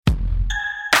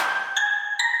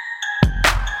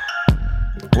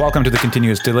Welcome to the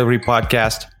Continuous Delivery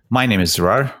Podcast. My name is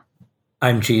Zarar.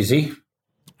 I'm Cheesy.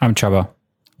 I'm Chaba.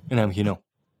 And I'm Hino.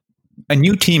 A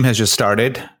new team has just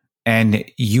started, and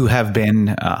you have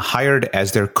been hired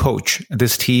as their coach.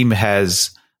 This team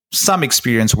has some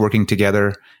experience working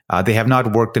together. They have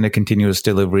not worked in a continuous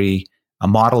delivery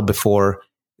model before.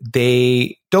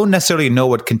 They don't necessarily know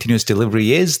what continuous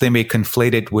delivery is. They may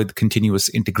conflate it with continuous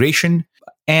integration.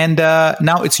 And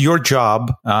now it's your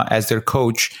job as their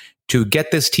coach to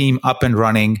get this team up and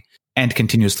running and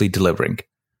continuously delivering.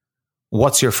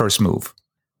 What's your first move?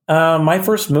 My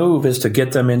first move is to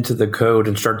get them into the code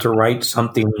and start to write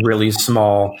something really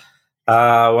small.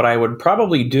 What I would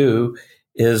probably do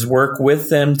is work with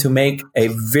them to make a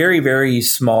very, very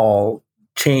small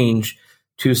change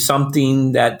to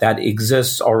something that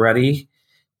exists already,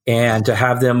 and to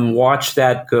have them watch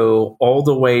that go all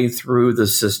the way through the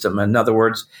system. In other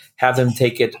words, have them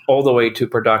take it all the way to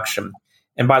production.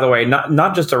 And by the way,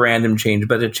 not just a random change,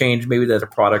 but a change maybe that a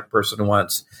product person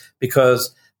wants,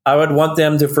 because I would want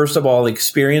them to, first of all,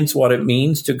 experience what it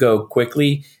means to go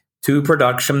quickly to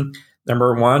production.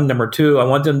 Number one. Number two, I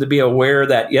want them to be aware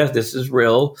that, yes, this is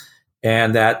real,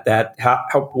 and that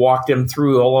help walk them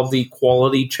through all of the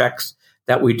quality checks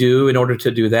that we do in order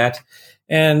to do that.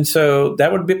 And so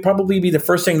that would probably be the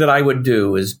first thing that I would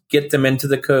do, is get them into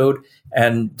the code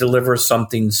and deliver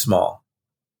something small.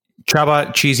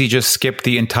 Chaba, Cheesy just skipped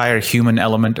the entire human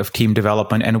element of team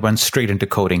development and went straight into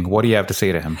coding. What do you have to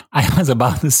say to him? I was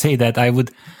about to say that I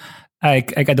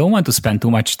don't want to spend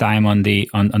too much time on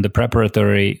the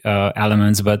preparatory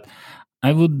elements, but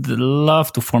I would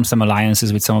love to form some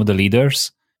alliances with some of the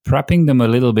leaders, prepping them a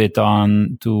little bit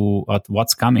on to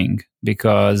what's coming,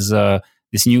 because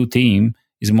this new team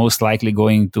is most likely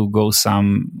going to go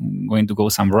some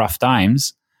rough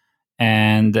times,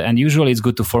 and usually it's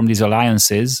good to form these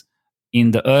alliances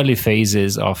in the early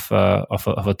phases of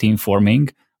a team forming,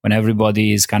 when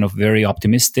everybody is kind of very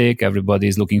optimistic, everybody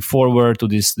is looking forward to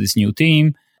this new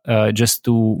team, just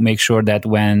to make sure that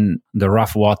when the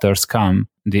rough waters come,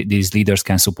 these leaders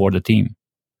can support the team.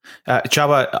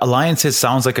 Chaba, alliances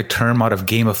sounds like a term out of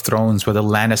Game of Thrones, where the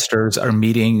Lannisters are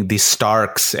meeting the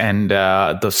Starks, and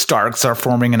the Starks are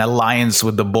forming an alliance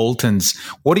with the Boltons.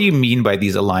 What do you mean by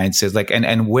these alliances?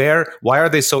 Why are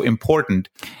they so important?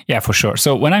 Yeah, for sure.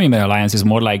 So when I mean by alliance, is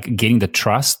more like getting the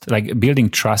trust, like building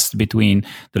trust between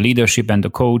the leadership and the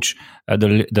coach,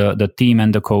 the team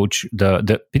and the coach,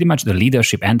 the pretty much the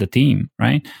leadership and the team,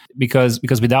 right? Because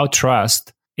without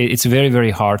trust, it's very,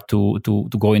 very hard to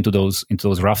go into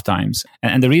those rough times.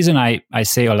 And the reason I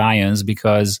say alliance,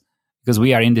 because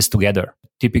we are in this together.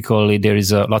 Typically, there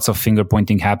is lots of finger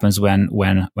pointing happens when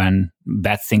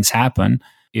bad things happen.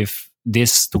 If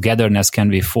this togetherness can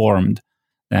be formed,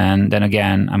 then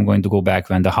again, I'm going to go back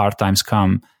when the hard times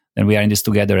come. Then we are in this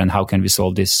together, and how can we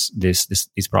solve these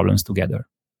problems together?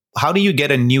 How do you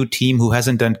get a new team who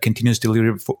hasn't done continuous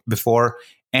delivery before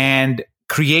and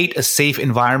create a safe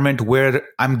environment where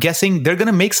I'm guessing they're going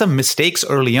to make some mistakes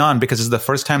early on because it's the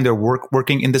first time they're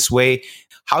working in this way?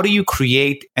 How do you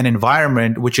create an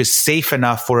environment which is safe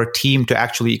enough for a team to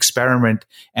actually experiment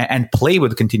and play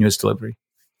with continuous delivery?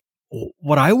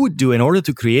 What I would do in order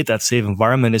to create that safe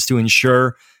environment is to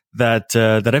ensure that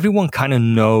everyone kind of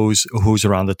knows who's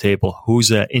around the table,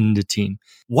 who's in the team,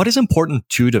 what is important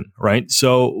to them, right?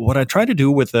 So what I try to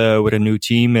do with a new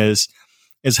team is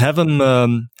have them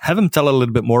tell a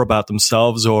little bit more about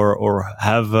themselves, or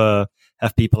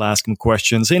have people ask them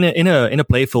questions in a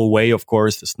playful way. Of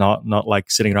course, it's not like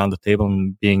sitting around the table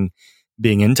and being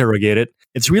interrogated.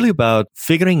 It's really about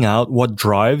figuring out what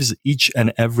drives each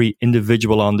and every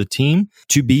individual on the team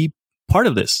to be part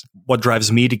of this. What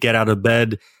drives me to get out of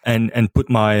bed and put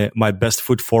my best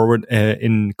foot forward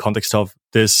in context of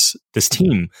this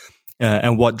team,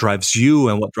 and what drives you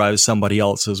and what drives somebody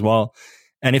else as well.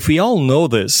 And if we all know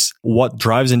this, what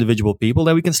drives individual people,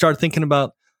 then we can start thinking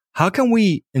about how can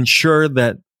we ensure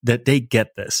that they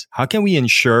get this? How can we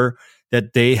ensure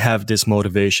that they have this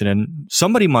motivation? And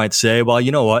somebody might say, well,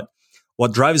 you know what?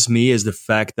 What drives me is the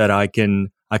fact that I can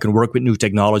work with new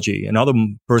technology. Another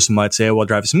person might say, what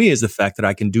drives me is the fact that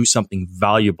I can do something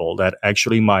valuable that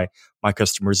actually my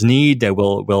customers need. They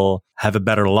will have a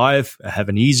better life, have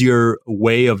an easier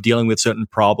way of dealing with certain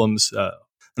problems.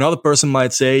 Another person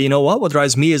might say, you know what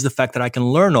drives me is the fact that I can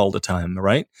learn all the time,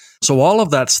 right? So all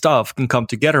of that stuff can come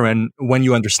together. And when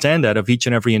you understand that of each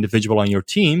and every individual on your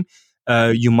team,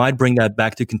 you might bring that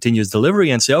back to continuous delivery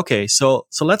and say, okay, so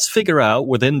let's figure out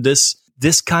within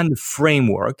this kind of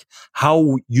framework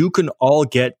how you can all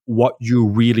get what you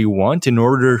really want in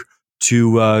order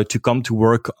to come to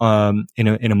work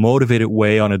in a motivated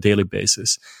way on a daily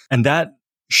basis. And that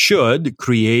should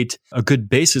create a good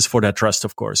basis for that trust,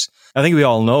 of course. I think we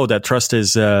all know that trust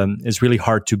is really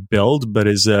hard to build, but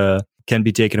can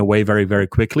be taken away very, very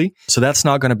quickly. So that's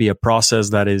not going to be a process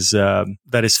that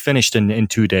is finished in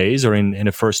 2 days or in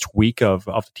the first week of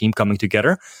the team coming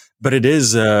together. But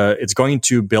it's going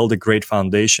to build a great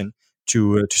foundation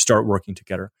to start working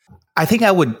together. I think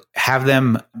I would have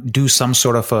them do some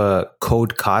sort of a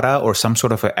code kata or some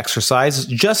sort of an exercise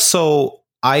just so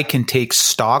I can take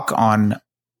stock on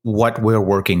what we're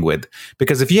working with.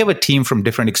 Because if you have a team from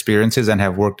different experiences and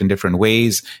have worked in different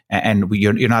ways, and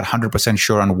you're not 100%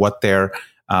 sure on what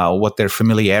their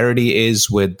familiarity is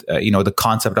with the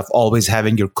concept of always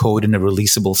having your code in a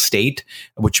releasable state,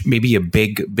 which may be a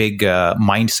big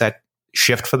mindset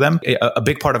shift for them. A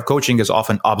big part of coaching is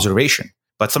often observation,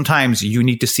 but sometimes you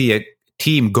need to see a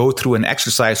team go through an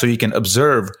exercise so you can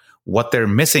observe what they're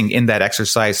missing in that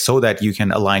exercise so that you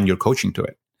can align your coaching to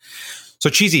it. So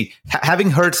Cheesy,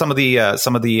 having heard some of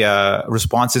the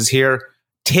responses here,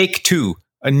 take two.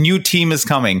 A new team is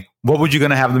coming. What would you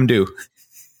going to have them do?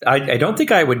 I don't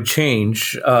think I would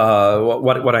change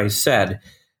what I said.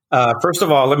 First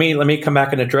of all, let me come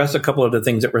back and address a couple of the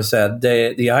things that were said.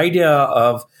 The idea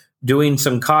of doing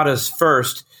some katas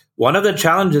first. One of the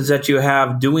challenges that you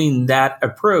have doing that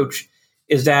approach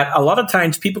is that a lot of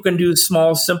times people can do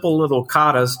small, simple little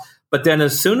katas, but then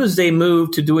as soon as they move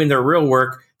to doing their real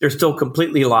work, they're still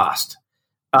completely lost.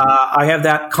 I have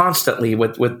that constantly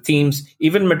with teams,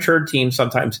 even mature teams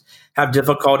sometimes have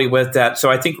difficulty with that.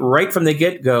 So I think right from the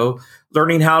get-go,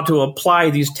 learning how to apply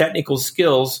these technical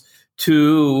skills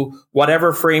to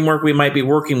whatever framework we might be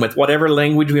working with, whatever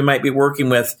language we might be working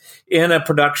with in a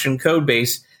production code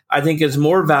base, I think is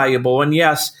more valuable. And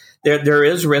yes, there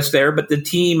is risk there, but the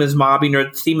team is mobbing or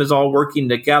the team is all working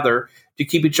together to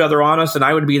keep each other honest, and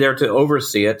I would be there to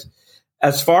oversee it.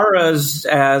 As far as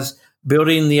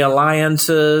building the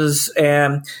alliances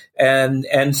and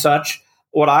such,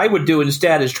 what I would do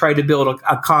instead is try to build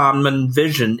a common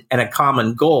vision and a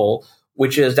common goal,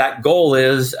 which is that goal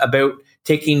is about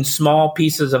taking small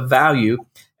pieces of value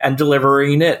and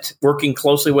delivering it, working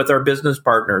closely with our business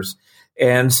partners.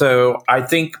 And so I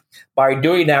think by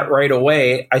doing that right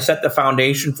away, I set the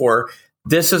foundation for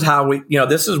this is how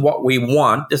this is what we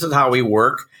want. This is how we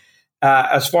work.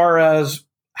 As far as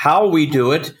how we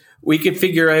do it, we could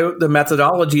figure out the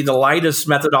methodology, the lightest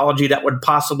methodology that would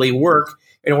possibly work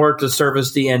in order to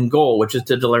service the end goal, which is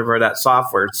to deliver that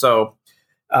software. So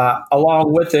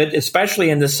along with it, especially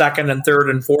in the second and third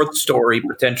and fourth story,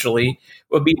 potentially,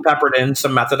 would be peppered in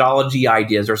some methodology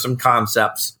ideas or some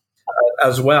concepts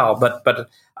as well. But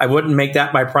I wouldn't make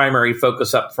that my primary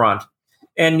focus up front.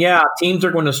 And yeah, teams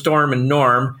are going to storm and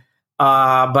norm.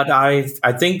 But I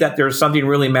think that there's something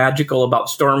really magical about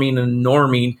storming and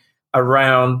norming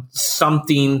around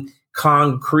something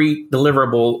concrete,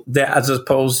 deliverable, as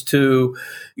opposed to,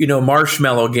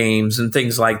 marshmallow games and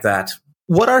things like that.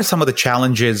 What are some of the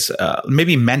challenges,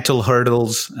 maybe mental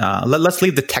hurdles? Let's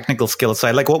leave the technical skill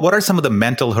aside. Like, what are some of the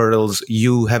mental hurdles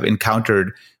you have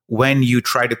encountered when you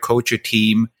try to coach a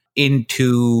team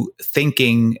into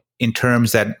thinking in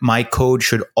terms that my code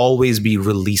should always be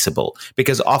releasable?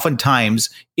 Because oftentimes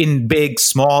in big,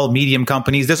 small, medium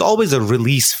companies, there's always a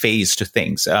release phase to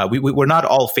things. We're not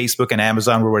all Facebook and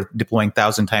Amazon where we're deploying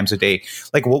 1,000 times a day.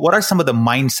 Like, what are some of the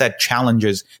mindset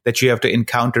challenges that you have to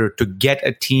encounter to get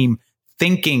a team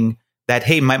thinking that,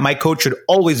 hey, my code should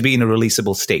always be in a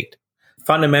releasable state?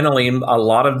 Fundamentally, a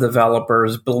lot of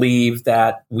developers believe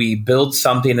that we build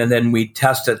something and then we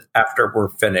test it after we're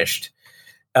finished.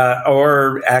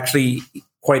 Or actually,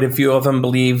 quite a few of them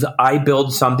believe I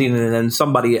build something and then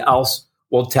somebody else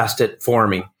will test it for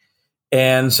me.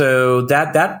 And so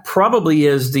that probably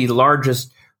is the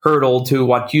largest hurdle to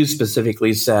what you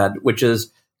specifically said, which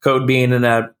is code being in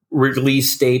a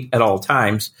release state at all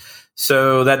times.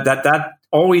 So that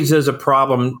always is a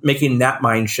problem, making that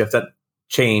mind shift, that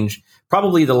change.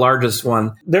 Probably the largest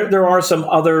one. There are some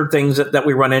other things that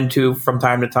we run into from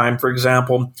time to time. For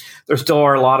example, there still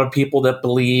are a lot of people that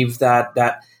believe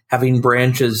that having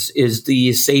branches is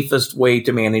the safest way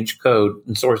to manage code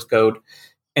and source code.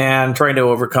 And trying to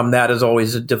overcome that is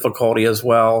always a difficulty as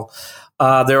well.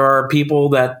 There are people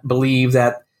that believe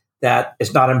that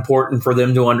it's not important for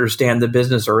them to understand the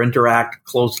business or interact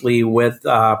closely with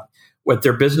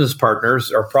their business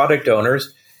partners or product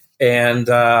owners. And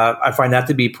I find that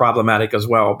to be problematic as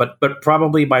well. But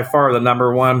probably by far the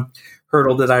number one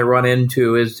hurdle that I run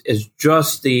into is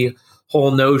just the whole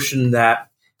notion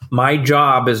that my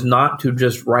job is not to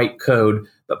just write code,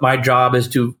 but my job is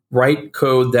to write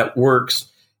code that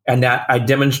works and that I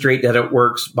demonstrate that it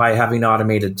works by having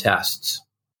automated tests.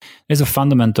 There's a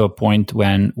fundamental point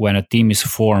when a team is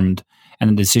formed and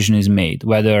the decision is made,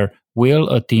 whether will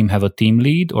a team have a team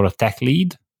lead or a tech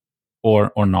lead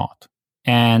or not.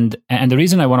 And the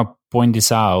reason I want to point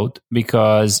this out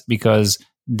because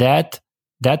that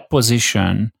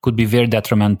position could be very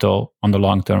detrimental on the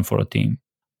long term for a team.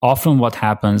 Often what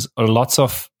happens are lots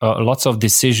of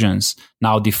decisions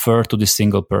now defer to the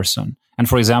single person. And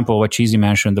for example, what Cheesy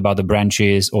mentioned about the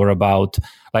branches or about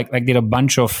like there are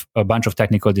a bunch of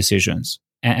technical decisions.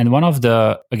 And one of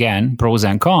the, again, pros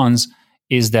and cons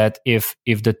is that if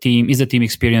the team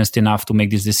experienced enough to make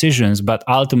these decisions, but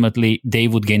ultimately they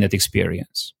would gain that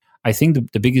experience. I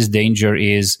think the biggest danger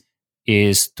is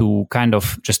to kind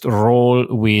of just roll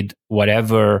with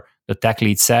whatever the tech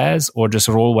lead says, or just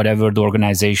roll whatever the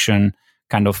organization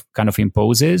kind of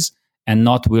imposes, and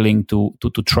not willing to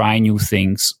try new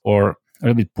things or a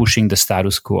little bit pushing the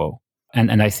status quo.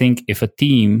 And I think if a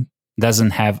team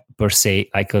doesn't have per se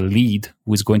like a lead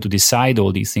who is going to decide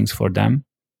all these things for them,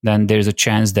 then there's a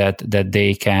chance that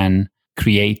they can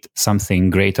create something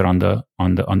greater on the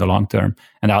long term,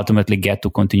 and ultimately get to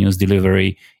continuous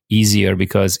delivery easier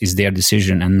because it's their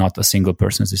decision and not a single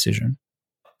person's decision.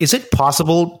 Is it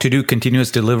possible to do continuous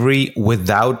delivery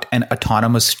without an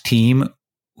autonomous team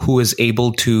who is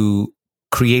able to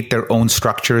create their own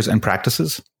structures and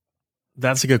practices?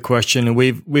 That's a good question.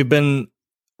 We've been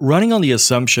running on the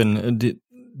assumption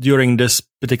during this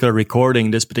particular recording,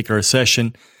 this particular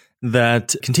session,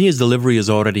 that continuous delivery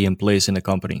is already in place in the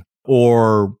company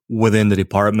or within the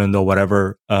department or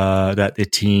whatever that the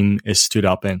team is stood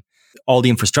up in. All the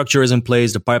infrastructure is in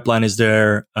place. The pipeline is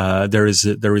there. There is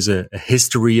a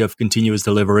history of continuous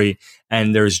delivery,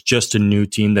 and there's just a new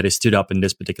team that is stood up in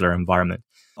this particular environment.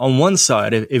 On one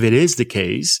side, if it is the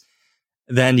case,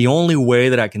 then the only way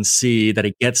that I can see that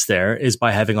it gets there is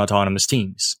by having autonomous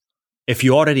teams. If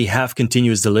you already have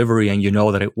continuous delivery and you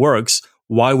know that it works,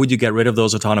 why would you get rid of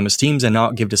those autonomous teams and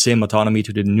not give the same autonomy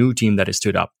to the new team that is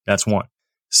stood up? That's one.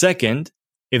 Second,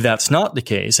 if that's not the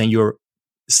case and you're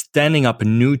standing up a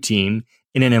new team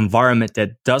in an environment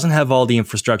that doesn't have all the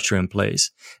infrastructure in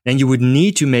place, then you would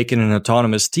need to make it an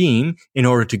autonomous team in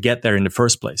order to get there in the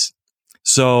first place.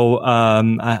 So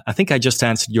I think I just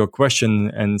answered your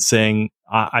question and saying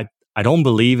I don't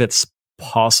believe it's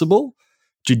possible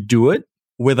to do it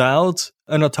without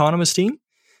an autonomous team.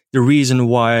 The reason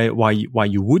why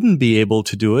you wouldn't be able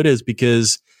to do it is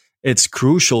because it's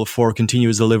crucial for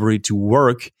continuous delivery to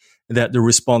work that the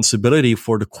responsibility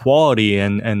for the quality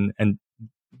and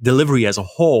delivery as a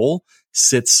whole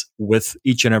sits with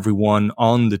each and every one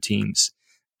on the teams.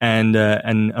 And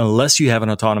unless you have an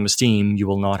autonomous team, you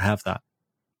will not have that.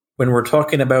 When we're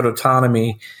talking about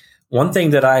autonomy, one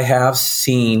thing that I have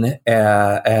seen,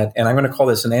 and I'm going to call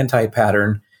this an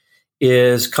anti-pattern,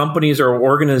 is companies or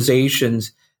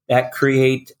organizations that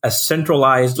create a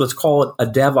centralized, let's call it a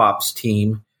DevOps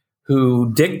team,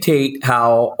 who dictate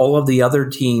how all of the other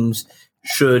teams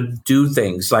should do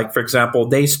things. Like, for example,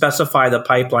 they specify the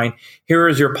pipeline. Here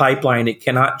is your pipeline. It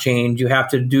cannot change. You have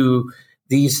to do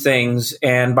these things.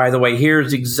 And by the way,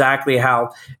 here's exactly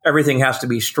how everything has to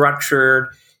be structured.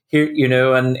 Here,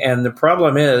 and the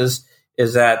problem is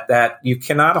that you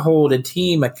cannot hold a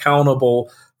team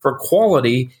accountable for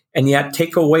quality and yet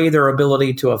take away their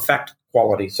ability to affect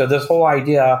quality. So this whole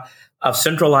idea of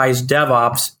centralized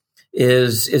DevOps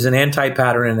is an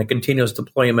anti-pattern in a continuous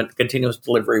deployment, continuous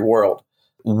delivery world.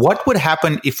 What would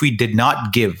happen if we did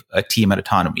not give a team an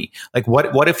autonomy? Like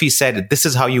what if we said, this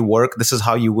is how you work, this is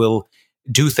how you will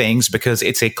do things, because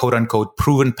it's a quote unquote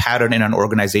proven pattern in an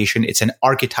organization. It's an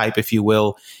archetype, if you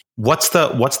will. What's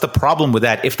the problem with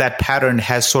that if that pattern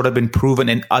has sort of been proven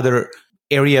in other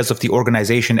areas of the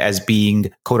organization as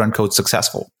being quote unquote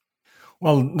successful?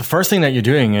 Well, the first thing that you're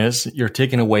doing is you're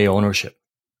taking away ownership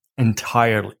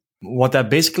entirely. What that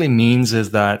basically means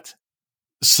is that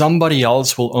somebody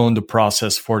else will own the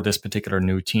process for this particular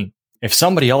new team. If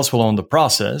somebody else will own the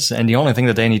process and the only thing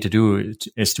that they need to do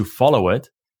is to follow it,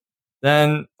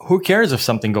 then who cares if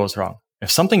something goes wrong?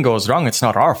 If something goes wrong, it's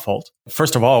not our fault.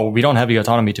 First of all, we don't have the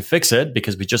autonomy to fix it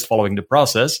because we're just following the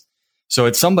process. So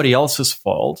it's somebody else's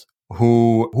fault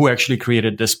who actually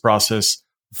created this process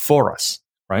for us,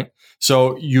 right?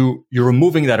 So you're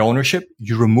removing that ownership,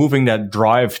 you're removing that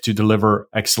drive to deliver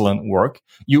excellent work.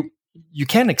 You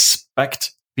can't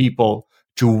expect people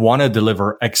to want to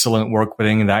deliver excellent work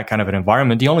within that kind of an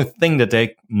environment. The only thing that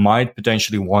they might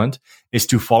potentially want is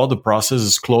to follow the process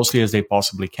as closely as they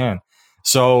possibly can.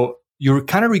 So you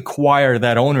kind of require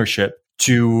that ownership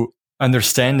to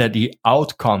understand that the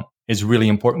outcome is really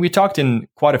important. We talked in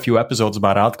quite a few episodes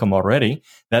about outcome already,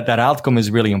 that outcome is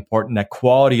really important, that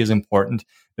quality is important,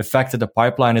 the fact that the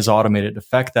pipeline is automated, the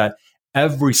fact that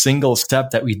every single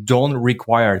step that we don't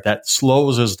require, that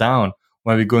slows us down,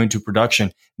 when we go into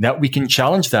production, that we can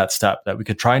challenge that step, that we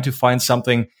could try to find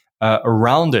something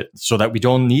around it so that we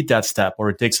don't need that step or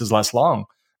it takes us less long.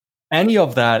 Any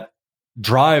of that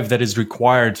drive that is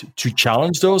required to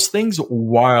challenge those things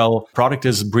while product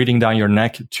is breathing down your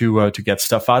neck to get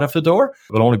stuff out of the door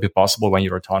will only be possible when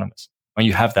you're autonomous, when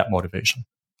you have that motivation.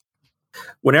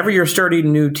 Whenever you're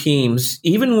starting new teams,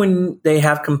 even when they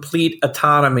have complete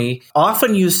autonomy,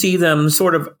 often you see them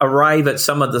sort of arrive at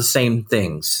some of the same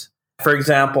things. For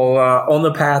example, on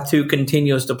the path to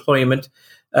continuous deployment,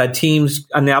 teams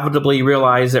inevitably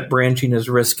realize that branching is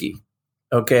risky.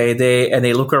 Okay,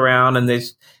 they look around and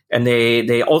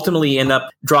they ultimately end up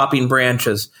dropping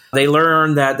branches. They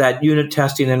learn that unit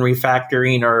testing and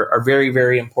refactoring are very,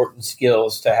 very important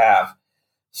skills to have.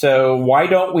 So why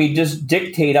don't we just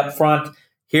dictate up front,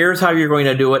 here's how you're going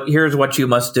to do it, here's what you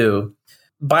must do.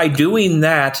 By doing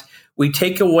that, we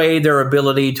take away their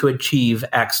ability to achieve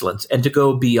excellence and to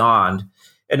go beyond.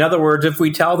 In other words, if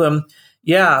we tell them,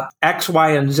 yeah, X,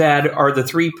 Y, and Z are the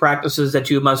 3 practices that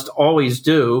you must always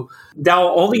do,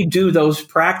 they'll only do those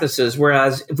practices.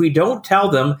 Whereas if we don't tell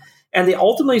them and they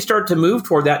ultimately start to move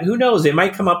toward that, who knows, they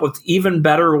might come up with even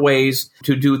better ways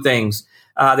to do things.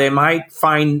 They might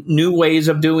find new ways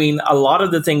of doing a lot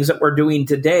of the things that we're doing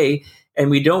today, and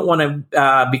we don't want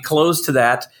to be close to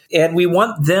that. And we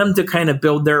want them to kind of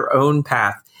build their own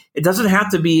path. It doesn't have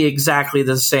to be exactly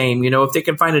the same. If they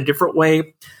can find a different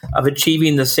way of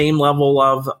achieving the same level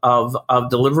of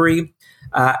delivery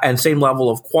and same level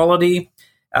of quality,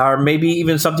 or maybe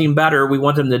even something better, we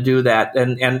want them to do that.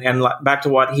 And back to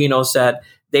what Hino said,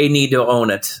 they need to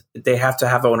own it. They have to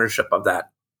have ownership of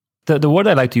that. The word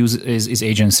I like to use is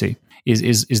agency,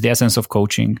 is the essence of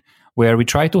coaching, where we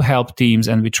try to help teams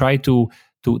and we try to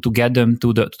get them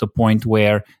to the point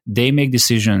where they make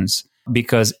decisions.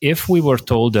 Because if we were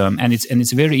told them, and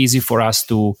it's very easy for us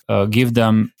to give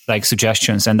them like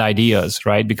suggestions and ideas,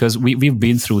 right? Because we've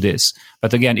been through this.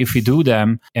 But again, if we do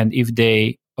them and if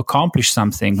they accomplish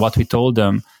something, what we told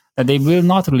them, then they will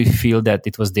not really feel that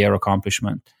it was their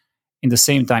accomplishment. In the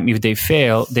same time, if they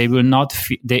fail, they will not.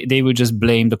 They will just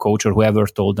blame the coach or whoever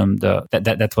told them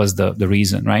that was the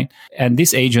reason, right? And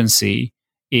this agency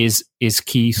is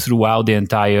key throughout the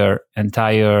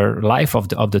entire life of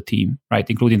the team, right?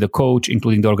 Including the coach,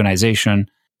 including the organization.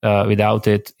 Without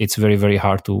it, it's very, very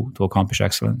hard to accomplish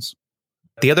excellence.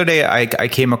 The other day, I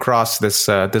came across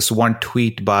this one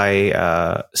tweet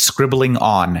by Scribbling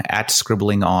On,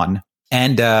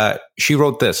 and she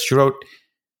wrote this. She wrote,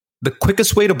 "The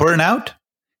quickest way to burn out?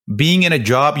 Being in a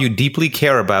job you deeply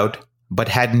care about, but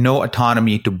had no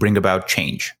autonomy to bring about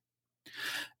change."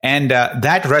 And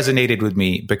that resonated with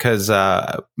me because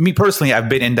me personally, I've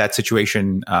been in that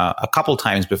situation a couple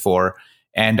times before.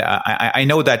 And I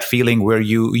know that feeling where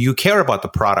you care about the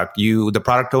product. The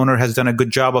product owner has done a good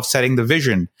job of setting the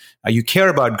vision. You care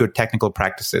about good technical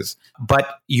practices,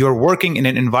 but you're working in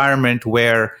an environment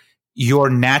where your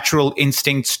natural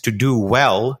instincts to do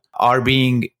well are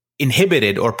being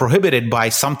inhibited or prohibited by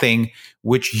something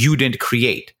which you didn't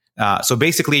create. So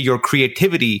basically, your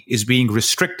creativity is being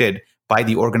restricted by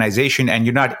the organization, and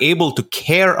you're not able to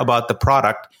care about the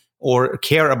product or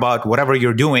care about whatever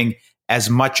you're doing as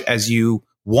much as you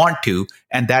want to.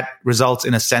 And that results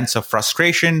in a sense of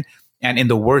frustration. And in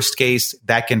the worst case,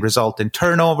 that can result in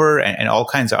turnover and all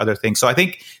kinds of other things. So I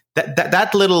think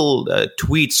that little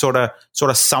tweet sort of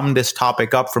summed this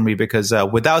topic up for me, because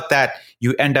without that,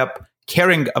 you end up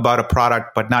caring about a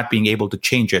product but not being able to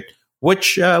change it,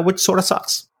 which sort of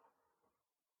sucks.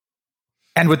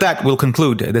 And with that, we'll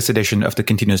conclude this edition of the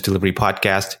Continuous Delivery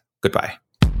Podcast. Goodbye.